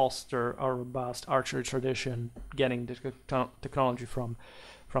foster a robust archery tradition, getting the technology from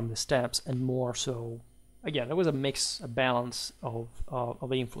the steppes, and more so, again, there was a balance of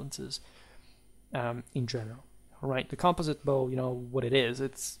influences in general, right? The composite bow, what it is,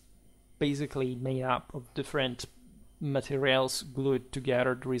 it's basically made up of different materials glued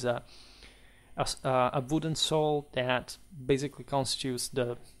together. There is a wooden sole that basically constitutes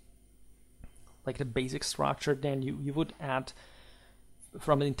the basic structure. Then you would add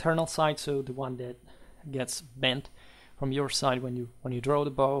from the internal side, so the one that gets bent from your side when you draw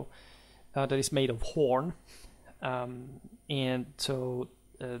the bow, that is made of horn, and so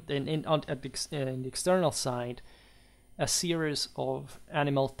then in the external side, a series of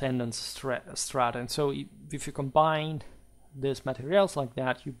animal tendons strata. And so if you combine these materials like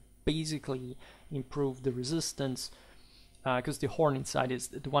that, you basically improve the resistance, because the horn inside is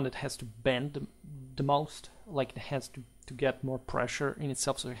the one that has to bend the most, it has to get more pressure in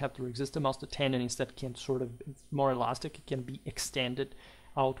itself, so you have to resist the most. The tendon instead can it's more elastic, it can be extended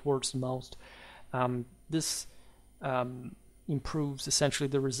outwards the most. This improves essentially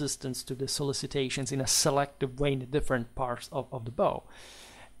the resistance to the solicitations in a selective way in the different parts of the bow.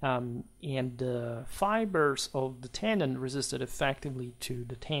 And the fibers of the tendon resisted effectively to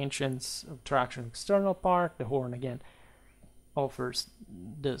the tensions of traction external part. The horn, again, offers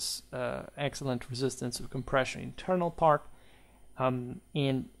this excellent resistance of compression internal part. And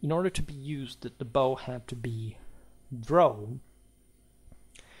in order to be used, the bow had to be drawn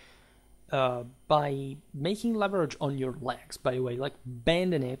by making leverage on your legs, by the way,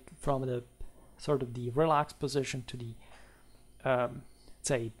 bending it from the relaxed position to the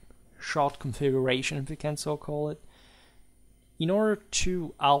say shot configuration, if you can so call it, in order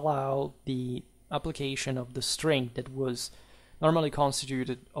to allow the application of the string that was normally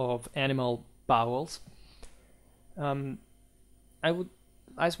constituted of animal bowels. As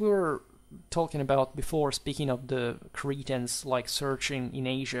we were talking about before, speaking of the Cretans searching in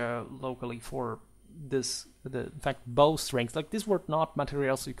Asia locally for in fact, bow strings, these were not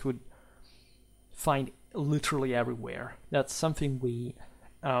materials you could find literally everywhere. That's something we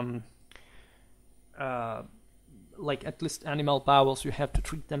at least animal bowels, you have to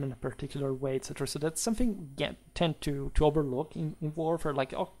treat them in a particular way, etc. So that's something we tend to overlook in warfare.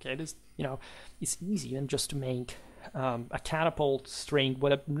 Okay, this, it's easy and just to make a catapult string,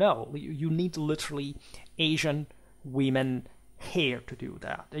 whatever. No, you need literally Asian women hair to do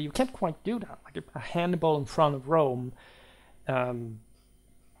that. You can't quite do that. A Hannibal in front of Rome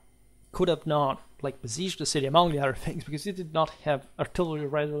could have not besieged the city, among the other things, because it did not have artillery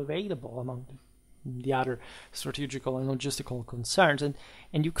readily available, among the other strategical and logistical concerns, and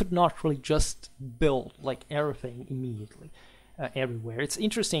you could not really just build everything immediately. everywhere. It's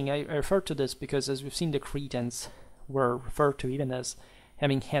interesting, I refer to this because, as we've seen, the Cretans were referred to even as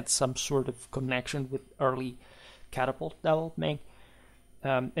having had some sort of connection with early catapult development,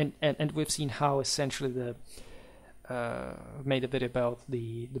 and we've seen how essentially the made a video about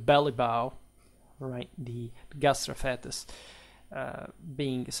the belly bow, right, the gastra fetus,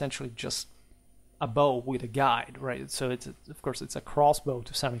 being essentially just a bow with a guide, right? So it's of course it's a crossbow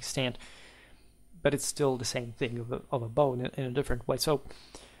to some extent, but it's still the same thing of a bow in a different way. So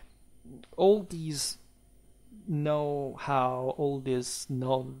all these know-how, all these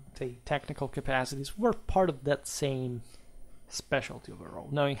technical capacities were part of that same specialty overall.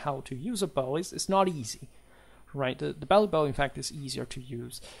 Knowing how to use a bow is not easy, right? The belly bow, in fact, is easier to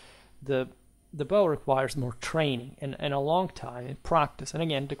use. The bow requires more training and a long time in practice. And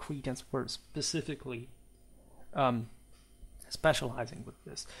again, the Cretans were specifically specializing with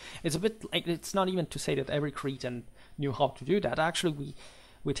this. It's a bit like, it's not even to say that every Cretan knew how to do that. Actually,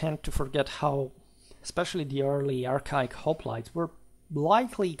 we tend to forget how, especially the early archaic hoplites, were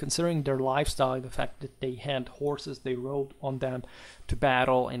likely, considering their lifestyle, the fact that they had horses, they rode on them to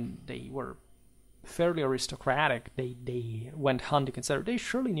battle, and they were fairly aristocratic. They went hunting, etc. They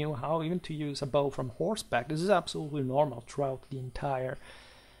surely knew how even to use a bow from horseback. This is absolutely normal throughout the entire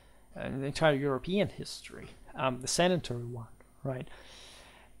European history, the sedentary one, right?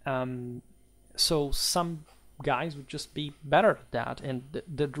 So some guys would just be better at that, and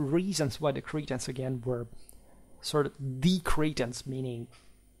the reasons why the Cretans again were sort of the Cretans, meaning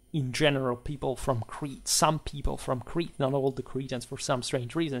in general people from Crete, some people from Crete, not all the Cretans for some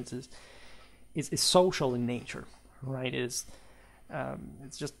strange reasons, is social in nature, right? It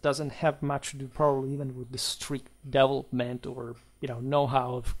just doesn't have much to do probably even with the strict development or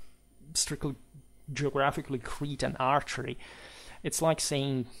know-how of strictly geographically Cretan archery. It's like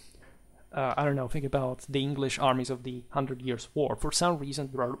saying, I don't know, think about the English armies of the 100 Years' War. For some reason,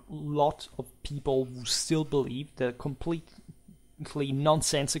 there are a lot of people who still believe the completely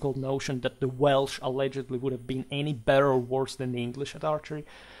nonsensical notion that the Welsh allegedly would have been any better or worse than the English at archery.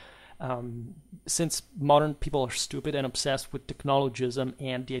 Since modern people are stupid and obsessed with technologism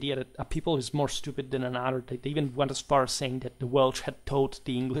and the idea that a people is more stupid than another, they even went as far as saying that the Welsh had taught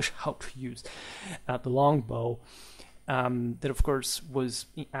the English how to use the longbow. That of course was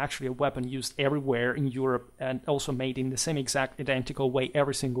actually a weapon used everywhere in Europe and also made in the same exact identical way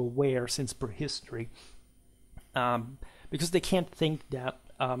every single where since prehistory. Because they can't think that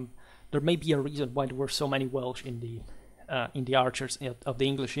there may be a reason why there were so many Welsh in the archers of the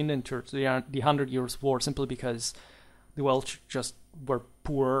English indentures, the 100 Years' War, simply because the Welsh just were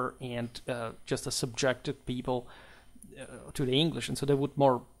poor and just a subjected people to the English, and so they would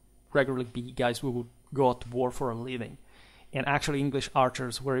more regularly be guys who would go out to war for a living. And actually English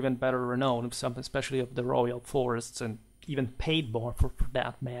archers were even better renowned, especially of the royal forests, and even paid more for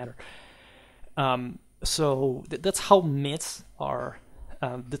that matter. So that's how myths are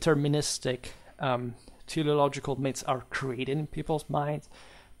deterministic. Teleological myths are created in people's minds,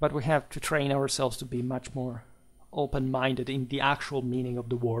 but we have to train ourselves to be much more open-minded in the actual meaning of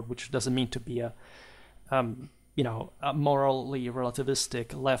the word, which doesn't mean to be a morally relativistic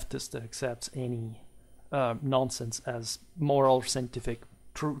leftist that accepts any nonsense as moral or scientific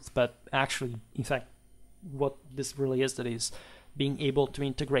truth, but actually, in fact, what this really is, that is being able to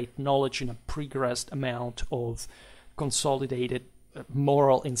integrate knowledge in a progressed amount of consolidated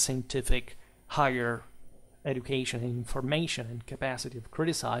moral and scientific higher education and information and capacity of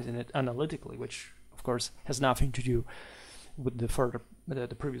criticizing it analytically, which of course has nothing to do with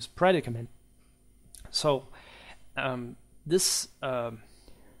the previous predicament. So this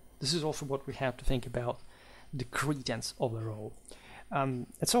is also what we have to think about the Cretans overall. And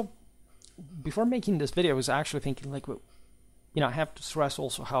so before making this video, I was actually thinking, like, I have to stress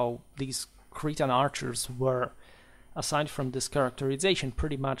also how these Cretan archers were, aside from this characterization,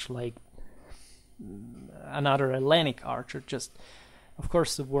 pretty much like another Hellenic archer. Just, of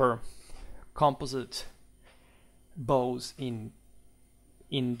course, there were composite bows in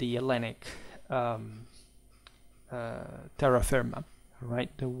the Hellenic terra firma, right?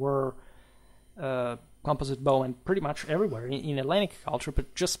 There were composite bow and pretty much everywhere in Hellenic culture,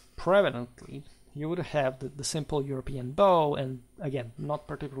 but just prevalently you would have the simple European bow, and again, not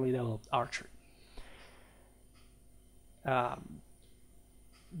particularly developed archery.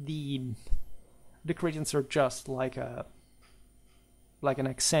 The Cretans are just like an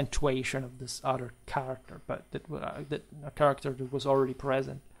accentuation of this other character, but that a character that was already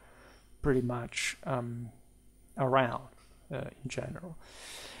present pretty much around in general.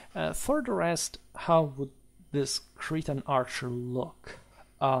 For the rest, how would this Cretan archer look?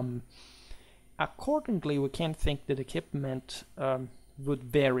 accordingly, we can think that equipment would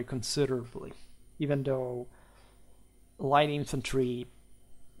vary considerably, even though light infantry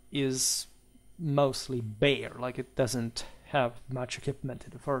is mostly bare, like it doesn't have much equipment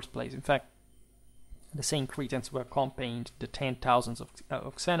in the first place. In fact, the same Cretans who accompanied the 10,000s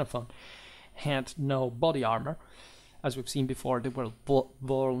of Xenophon had no body armor. As we've seen before, they were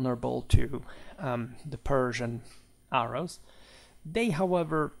vulnerable to the Persian arrows. They,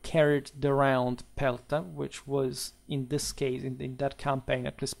 however, carried the round pelta, which was, in this case, in that campaign,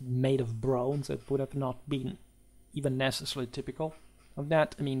 at least made of bronze. It would have not been even necessarily typical of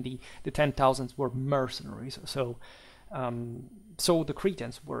that. I mean, the 10,000s were mercenaries, so the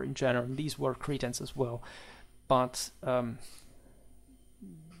Cretans were in general, and these were Cretans as well. But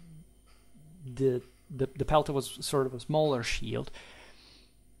the pelta was sort of a smaller shield,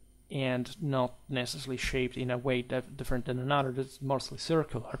 and not necessarily shaped in a way different than another. That's mostly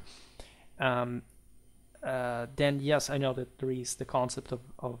circular. Then yes, I know that there is the concept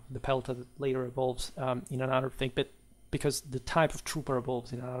of the pelta that later evolves in another thing, but because the type of trooper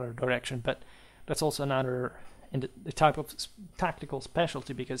evolves in another direction. But that's also another, and the type of tactical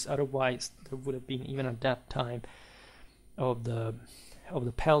specialty, because otherwise there would have been, even at that time of the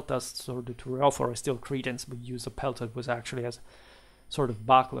peltas, sort of to still Cretans would use a pelta that was actually as sort of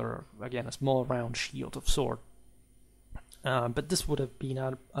buckler, again a small round shield of sort. But this would have been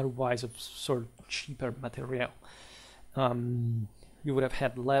otherwise of sort of cheaper material. You would have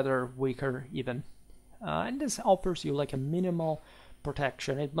had leather, wicker even, and this offers you like a minimal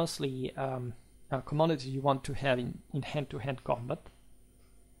protection. It's mostly a commodity you want to have in hand-to-hand combat.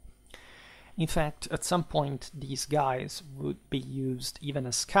 In fact, at some point these guys would be used even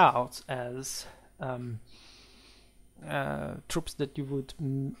as scouts, as troops that you would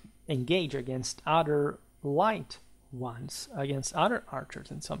engage against other light ones, against other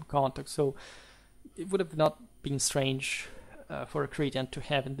archers in some context. So it would have not been strange for a Cretan to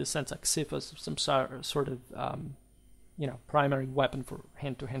have, in this sense, like Xiphos, some sort of primary weapon for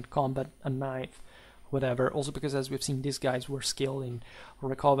hand-to-hand combat, a knife, whatever. Also because, as we've seen, these guys were skilled in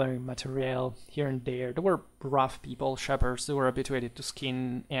recovering material here and there. They were rough people, shepherds. They were habituated to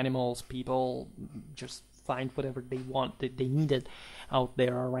skin animals, people, just find whatever they want, that they needed out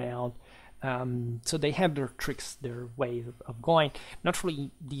there around. So they had their tricks, their ways of going.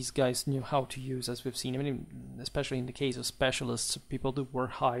 Naturally, these guys knew how to use, as we've seen, I mean, especially in the case of specialists, people that were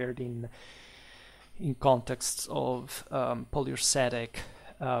hired in contexts of polyurcetic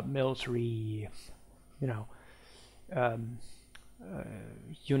military,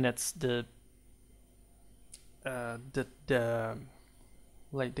 units, the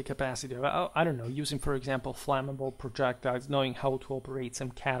capacity of, I don't know, using, for example, flammable projectiles, knowing how to operate some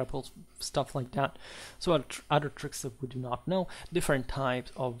catapults, stuff like that. So other tricks that we do not know, different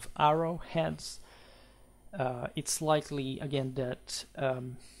types of arrowheads. It's likely, again, that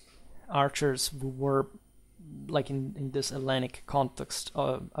archers who were, like in this Hellenic context,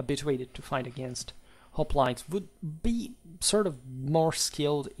 habituated to fight against hoplites would be sort of more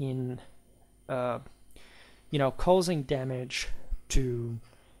skilled in, causing damage to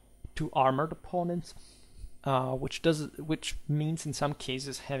armored opponents, which means in some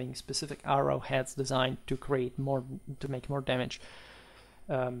cases having specific arrowheads designed to make more damage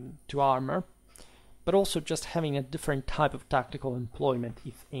to armor, but also just having a different type of tactical employment,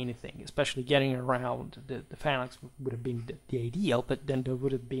 if anything. Especially getting around the phalanx would have been the ideal, but then there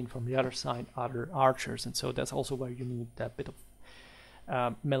would have been from the other side other archers, and so that's also where you need that bit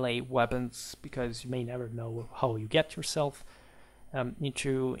of melee weapons, because you may never know how you get yourself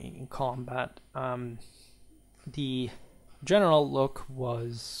into in combat. The general look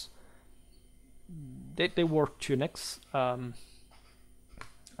was they wore tunics.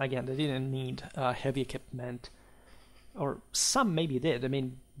 Again, they didn't need heavy equipment, or some maybe did. I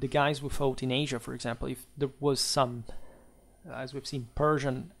mean, the guys who fought in Asia, for example, if there was some, as we've seen,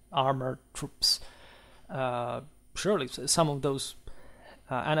 Persian armored troops, surely some of those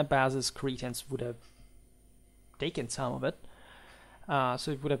Anabasis Cretans would have taken some of it.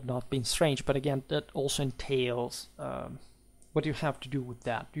 So it would have not been strange, but again, that also entails what you have to do with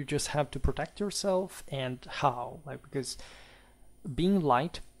that. You just have to protect yourself, and how? Because being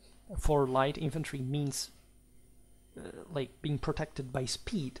light for light infantry means being protected by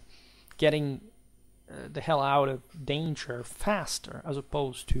speed, getting the hell out of danger faster, as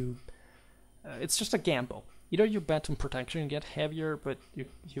opposed to it's just a gamble. Either you bet on protection and get heavier, but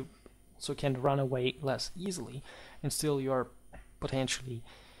you also can run away less easily, and still you're potentially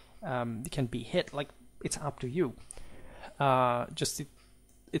can be hit. It's up to you.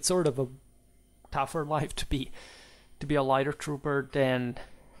 It's sort of a tougher life to be a lighter trooper than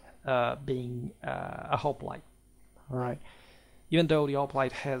being a hoplite. All right, even though the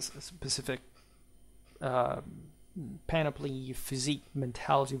hoplite has a specific panoply, physique,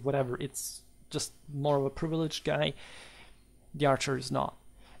 mentality, whatever, it's just more of a privileged guy. The archer is not.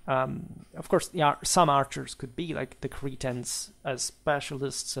 Of course, some archers could be like the Cretans as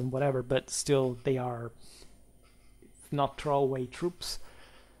specialists and whatever, but still they are not throwaway troops.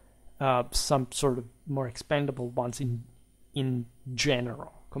 Some sort of more expendable ones in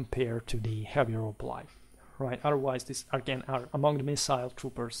general compared to the heavier hoplite, right? Otherwise, these again are among the missile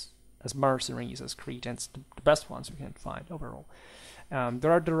troopers as mercenaries, as Cretans, the best ones you can find overall.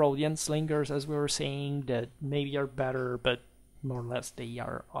 There are the Rhodian slingers, as we were saying, that maybe are better, but more or less they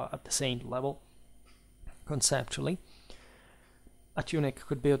are at the same level conceptually. A tunic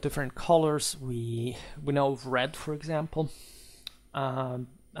could be of different colors. We know of red, for example, as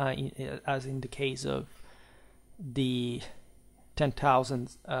in the case of the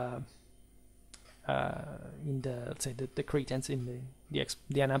 10,000 in the, let's say, the Cretans in the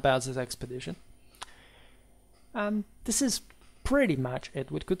Anabasis expedition. This is pretty much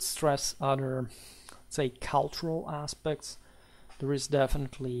it. We could stress other, say, cultural aspects. There is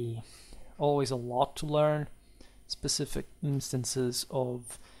definitely always a lot to learn. Specific instances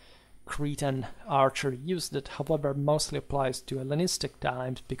of Cretan archery use that, however, mostly applies to Hellenistic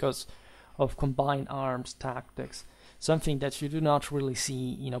times because of combined arms tactics. Something that you do not really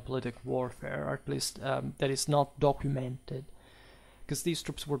see in Hoplitic warfare, or at least that is not documented, because these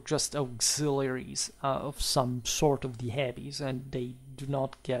troops were just auxiliaries of some sort of the heavies, and they do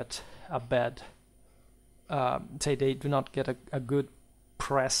not get a bad, say they do not get a good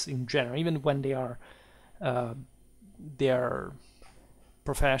press in general, even when they are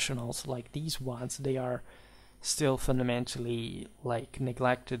professionals like these ones. They are still fundamentally like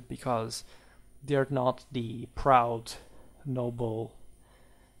neglected because they're not the proud, noble,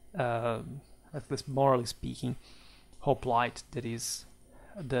 at least morally speaking, hoplite that is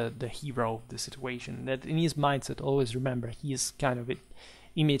the hero of the situation. That in his mindset, always remember, he is kind of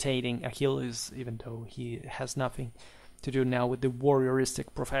imitating Achilles, even though he has nothing to do now with the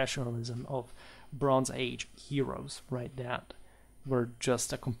warrioristic professionalism of Bronze Age heroes, right? That were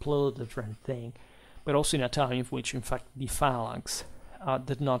just a completely different thing, but also in a time in which, in fact, the phalanx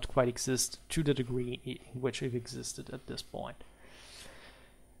did not quite exist to the degree in which it existed at this point.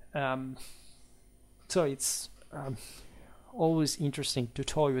 So it's always interesting to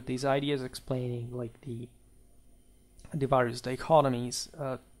toy with these ideas, explaining like the various dichotomies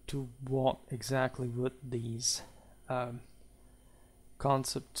to what exactly would these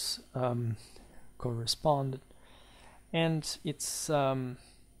concepts correspond. And it's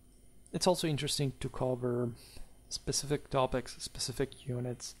also interesting to cover specific topics, specific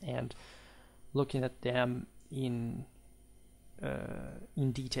units, and looking at them in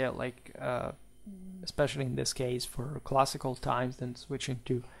detail, like especially in this case for classical times, then switching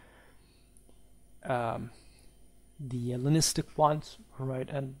to the Hellenistic ones, right?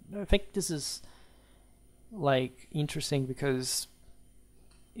 And I think this is like interesting because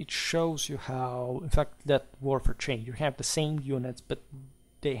it shows you how, in fact, that warfare changed. You have the same units, but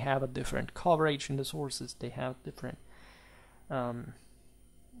they have a different coverage in the sources. They have different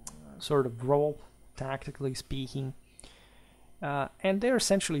sort of role, tactically speaking. And they're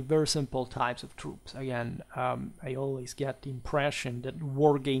essentially very simple types of troops. Again, I always get the impression that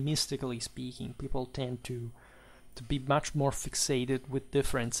wargamistically speaking, people tend to be much more fixated with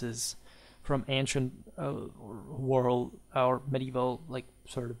differences from ancient world or medieval like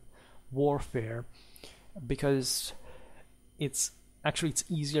sort of warfare, because it's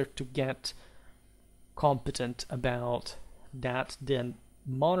easier to get competent about that than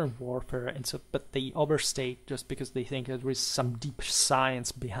modern warfare, and so but they overstate just because they think that there is some deep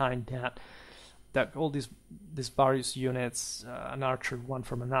science behind that all these various units, an archer one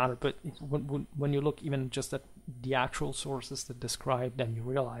from another. But when you look even just at the actual sources that describe them, you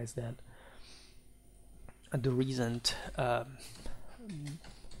realize that there isn't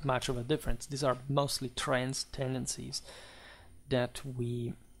much of a difference. These are mostly trends, tendencies that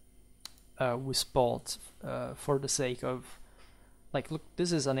we spot for the sake of, like, look,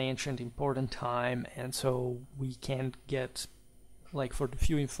 this is an ancient important time, and so we can't get, like, for the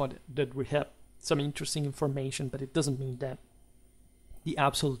few info that we have, some interesting information, but it doesn't mean that the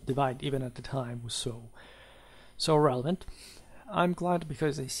absolute divide, even at the time, was so relevant. I'm glad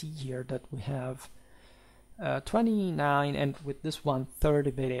because I see here that we have 29, and with this one,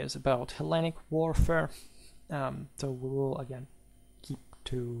 30 videos about Hellenic warfare. So we will, again, keep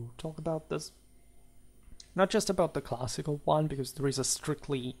to talk about this. Not just about the classical one, because there is a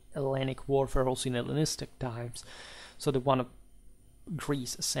strictly Hellenic warfare also in Hellenistic times. So the one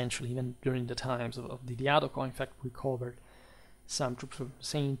Greece, essentially, even during the times of the Diadochi. In fact, we covered some troops from the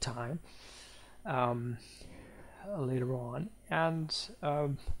same time later on. And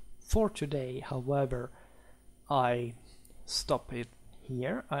for today, however, I stop it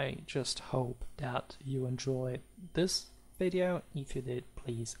here. I just hope that you enjoyed this video. If you did,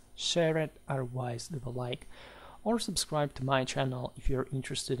 please share it, otherwise leave a like or subscribe to my channel if you're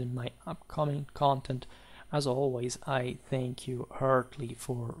interested in my upcoming content. As always, I thank you heartily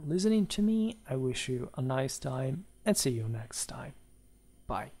for listening to me. I wish you a nice time and see you next time.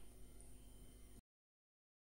 Bye.